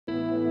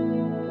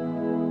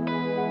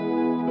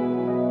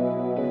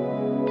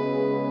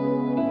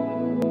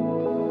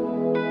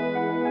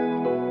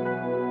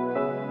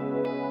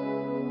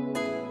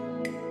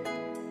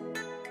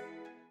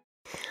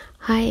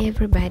Hi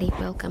everybody,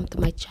 welcome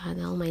to my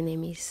channel. My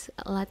name is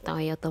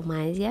Latoya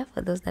Tomazia. For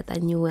those that are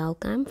new,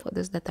 welcome. For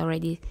those that are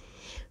already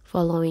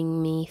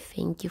following me,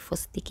 thank you for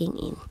sticking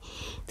in.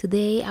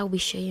 Today I'll be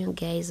showing you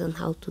guys on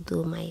how to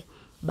do my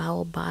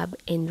baobab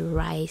and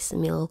rice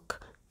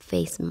milk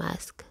face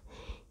mask.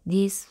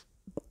 This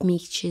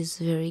mixture is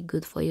very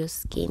good for your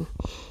skin.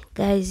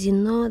 Guys, you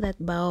know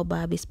that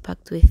baobab is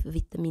packed with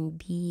vitamin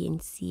B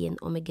and C and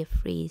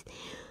omega-3s.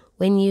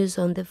 When used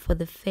for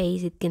the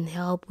face, it can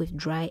help with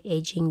dry,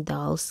 aging,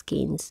 dull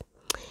skins.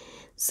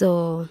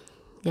 So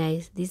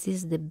guys, this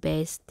is the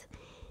best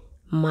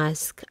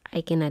mask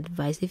I can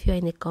advise. If you're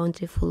in a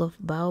country full of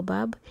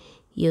baobab,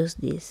 use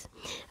this.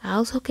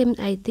 I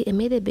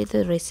made a bit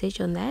of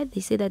research on that. They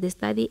say that the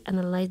study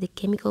analyzed the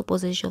chemical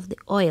composition of the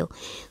oil.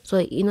 So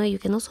you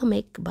can also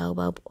make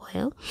baobab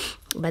oil,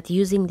 but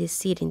using the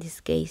seed in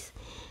this case.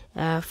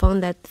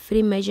 Found that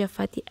three major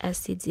fatty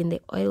acids in the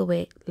oil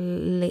were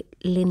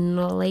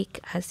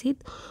linoleic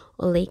acid,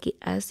 oleic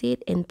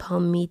acid, and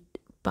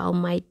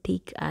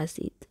palmitic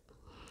acid.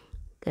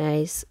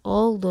 Guys,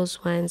 all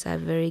those ones are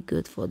very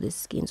good for the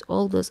skin.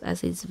 All those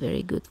acids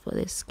very good for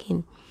the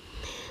skin.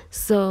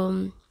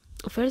 So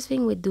first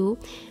thing we do,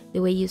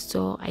 the way you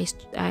saw, I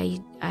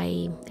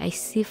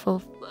sieve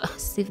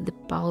the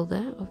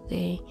powder of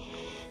the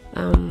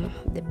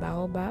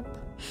baobab,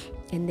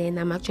 and then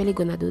I'm actually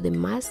gonna do the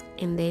mask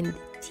and then the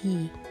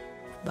tea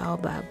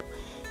baobab.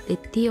 The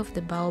tea of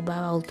the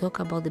baobab, I'll talk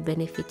about the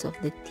benefits of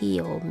the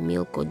tea or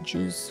milk or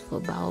juice for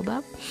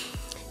baobab.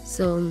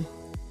 So,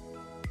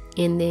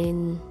 and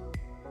then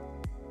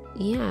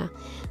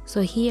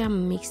so here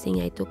I'm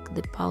mixing. I took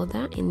the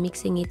powder and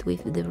mixing it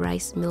with the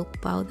rice milk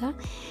powder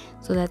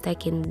so that I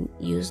can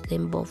use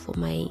them both for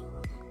my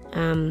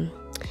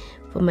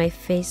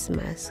face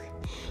mask.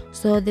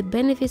 So the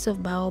benefits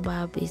of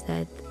baobab is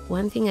that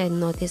one thing I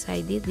noticed,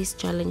 I did this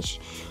challenge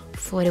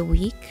for a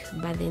week,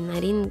 but then I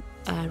didn't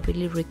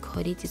really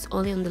record it. It's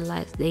only on the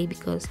last day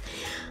because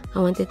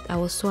I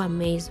was so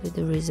amazed with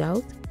the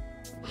result.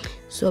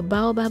 So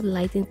baobab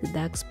lightens the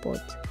dark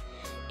spot,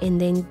 and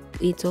then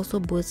it also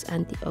boosts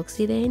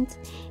antioxidants,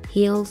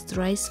 heals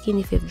dry skin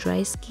if you have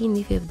dry skin,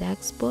 if you have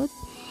dark spot.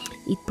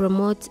 It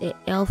promotes a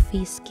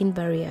healthy skin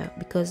barrier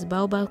because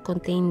baobab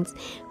contains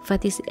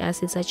fatty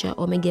acids such as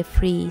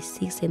omega-3,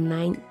 6 and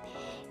 9,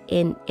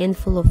 and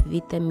full of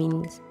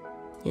vitamins,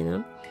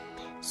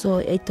 so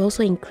it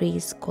also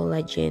increases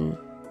collagen.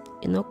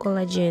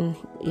 Collagen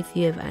if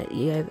you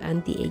have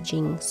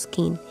anti-aging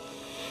skin.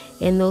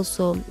 And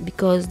also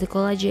because the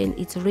collagen,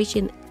 it's rich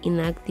in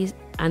inactive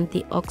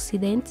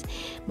antioxidants,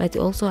 but it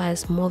also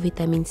has more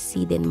vitamin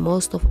C than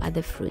most of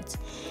other fruits.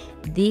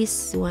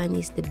 This one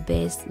is the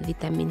best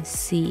vitamin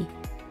C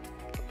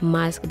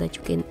mask that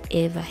you can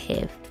ever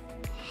have.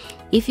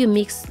 If you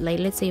mix, like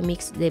let's say you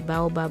mix the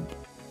baobab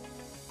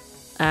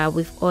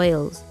with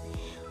oils,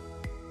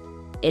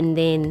 and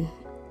then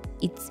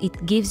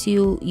it gives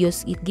you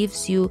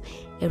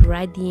a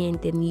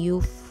radiant and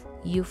youth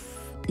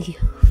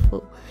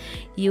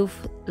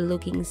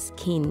looking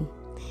skin.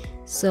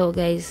 So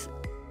guys,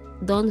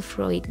 don't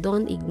throw it,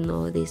 don't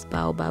ignore this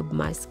baobab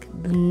mask,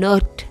 do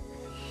not.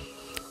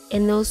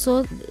 And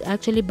also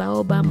actually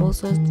baobab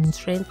also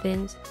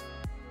strengthens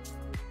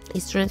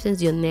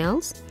your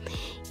nails.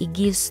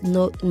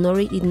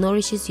 It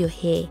nourishes your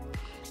hair.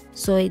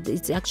 So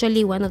it's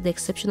actually one of the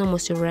exceptional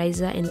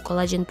moisturizer and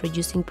collagen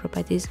producing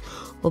properties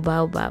of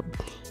baobab.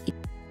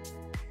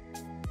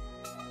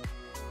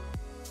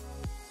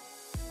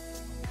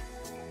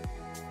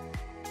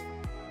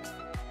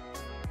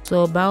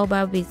 So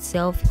baobab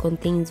itself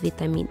contains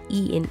vitamin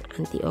E and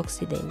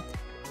antioxidant,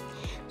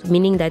 so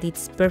meaning that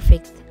it's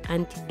perfect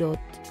antidote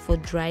for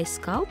dry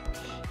scalp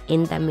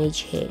and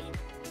damaged hair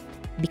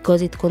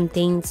because it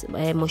contains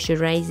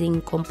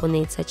moisturizing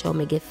components such as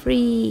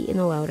omega-3. I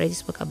already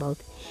spoke about.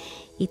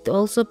 It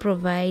also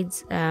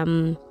provides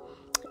a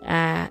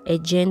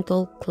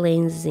gentle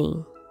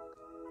cleansing.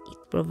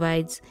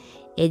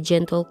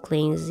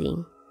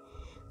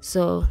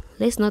 So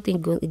let's not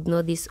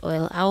ignore this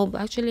oil.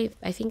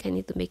 I think I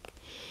need to make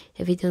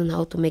a video on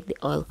how to make the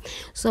oil.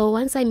 So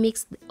once I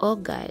mix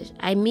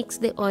I mix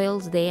the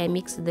oils there. I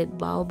mix the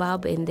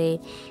baobab and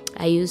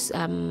I use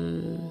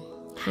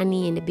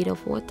honey and a bit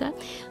of water,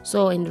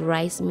 and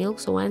rice milk.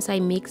 So once I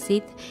mix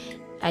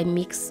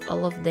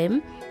all of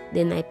them,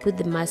 then I put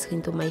the mask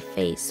into my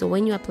face. So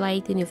when you apply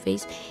it in your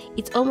face,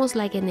 it's almost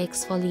like an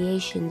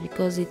exfoliation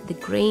because the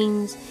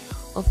grains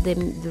of the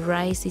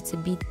rice, it's a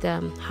bit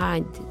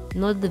hard,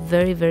 not the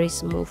very, very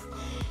smooth.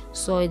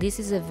 So this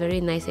is a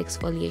very nice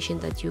exfoliation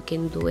that you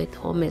can do at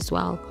home as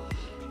well.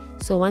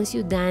 So once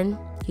you're done,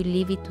 you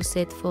leave it to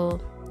set for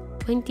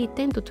 10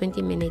 to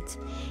 20 minutes.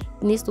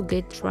 It needs to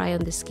get dry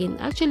on the skin.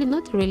 Actually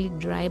not really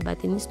dry,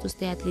 but it needs to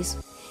stay at least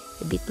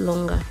a bit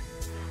longer.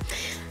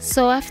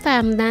 So after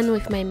I'm done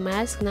with my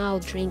mask, now I'll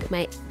drink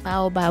my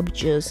baobab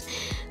juice.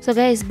 So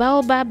guys,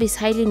 baobab is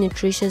highly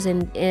nutritious,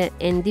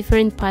 and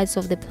different parts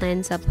of the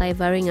plant supply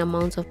varying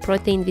amounts of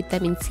protein,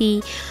 vitamin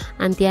C,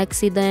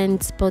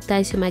 antioxidants,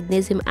 potassium,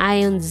 magnesium,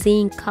 iron,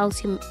 zinc,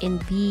 calcium, and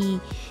B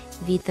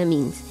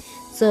vitamins.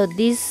 So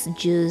this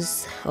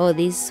juice or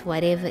this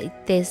whatever, it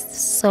tastes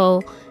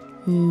so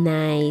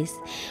nice.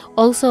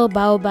 Also,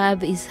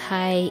 baobab is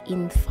high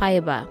in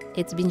fiber.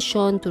 It's been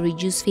shown to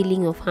reduce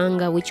feeling of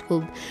hunger, which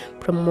could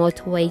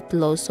promote weight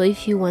loss. So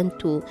if you want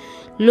to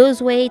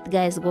lose weight,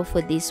 guys, go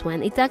for this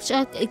one. It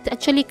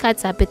actually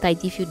cuts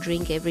appetite if you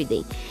drink every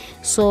day.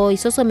 So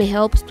it also may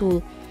help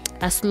to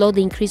slow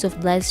the increase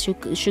of blood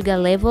sugar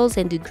levels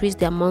and decrease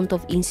the amount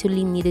of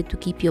insulin needed to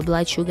keep your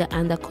blood sugar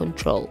under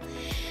control.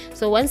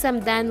 So once I'm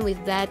done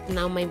with that,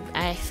 now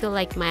I feel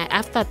like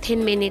after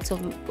 10 minutes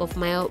of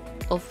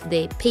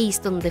the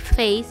paste on the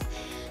face,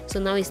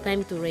 so now it's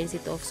time to rinse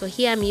it off. So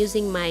here I'm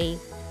using my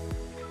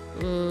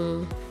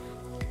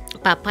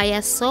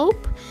papaya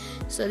soap.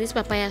 So this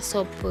papaya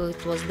soap,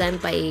 it was done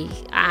by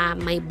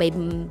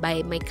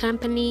my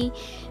company.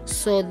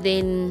 So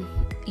then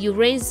you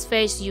rinse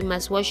first. You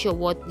must wash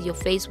your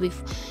face with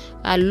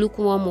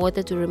lukewarm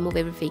water to remove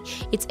everything.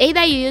 It's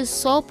either you use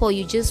soap or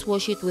you just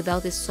wash it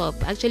without the soap.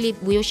 Actually,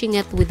 washing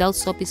it without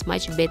soap is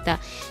much better,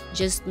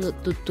 just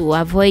to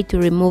avoid to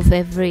remove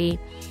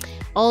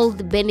all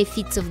the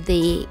benefits of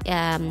the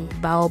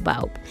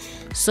baobab.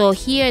 So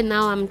here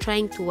now I'm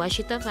trying to wash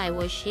it off. I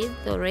wash it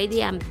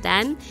already. I'm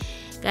done,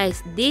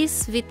 guys.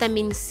 This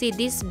vitamin C,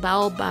 this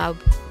baobab,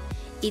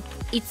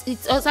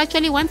 it's also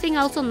actually one thing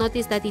I also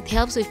noticed, that it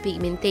helps with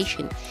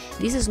pigmentation.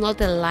 This is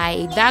not a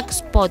lie. Dark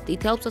spot,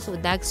 it helps us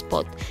with dark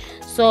spot.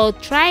 So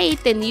try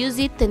it and use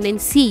it and then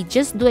see.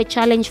 Just do a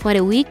challenge for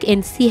a week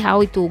and see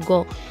how it will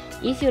go.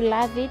 If you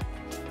love it,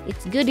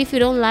 it's good. If you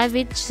don't love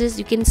it, just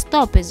you can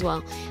stop as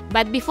well.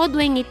 But before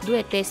doing it, do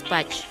a test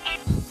patch.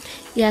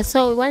 Yeah,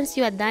 so once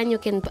you are done, you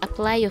can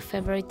apply your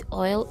favorite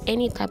oil,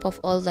 any type of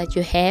oil that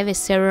you have, a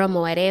serum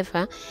or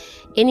whatever,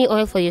 any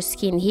oil for your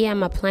skin. Here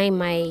I'm applying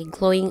my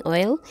glowing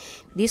oil.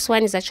 This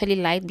one is actually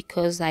light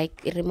because I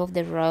removed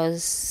the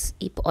rose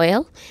hip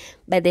oil,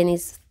 but then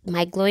it's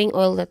my glowing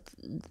oil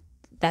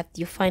that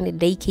you find at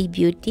DK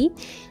Beauty.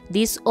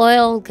 This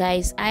oil,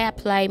 guys, I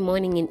apply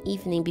morning and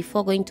evening,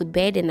 before going to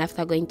bed and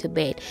after going to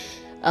bed.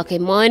 Okay,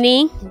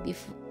 morning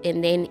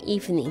and then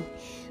evening.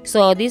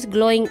 So this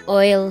glowing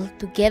oil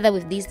together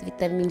with this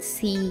vitamin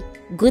C,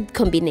 good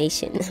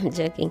combination. I'm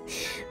joking.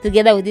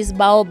 Together with this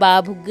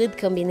baobab, good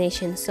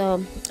combination.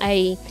 So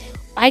I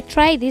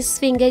try this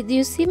thing. Do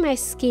you see my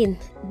skin?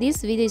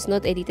 This video is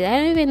not edited. I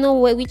don't even know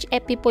which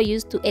app people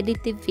use to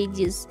edit the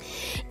videos.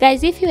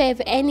 Guys, if you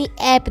have any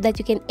app that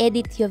you can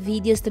edit your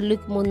videos to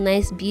look more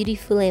nice,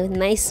 beautiful, and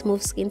nice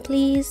smooth skin,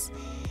 please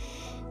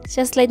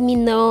just let me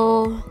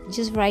know.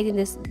 Just write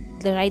in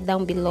right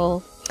down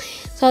below.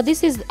 So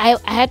this is I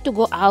had to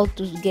go out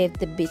to get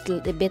the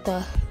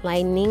better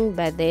lining,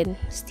 but then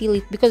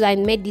still, because I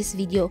made this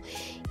video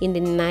in the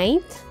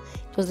night,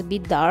 it was a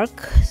bit dark.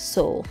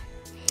 So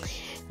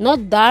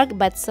not dark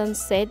but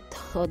sunset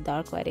or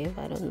dark, whatever,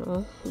 I don't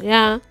know.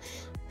 Yeah,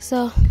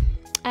 so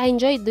I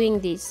enjoy doing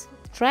this.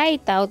 Try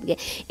it out.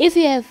 If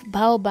you have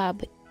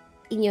baobab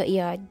in your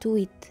yard, do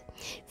it.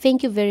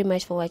 Thank you very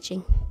much for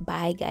watching.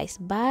 Bye, guys.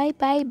 Bye.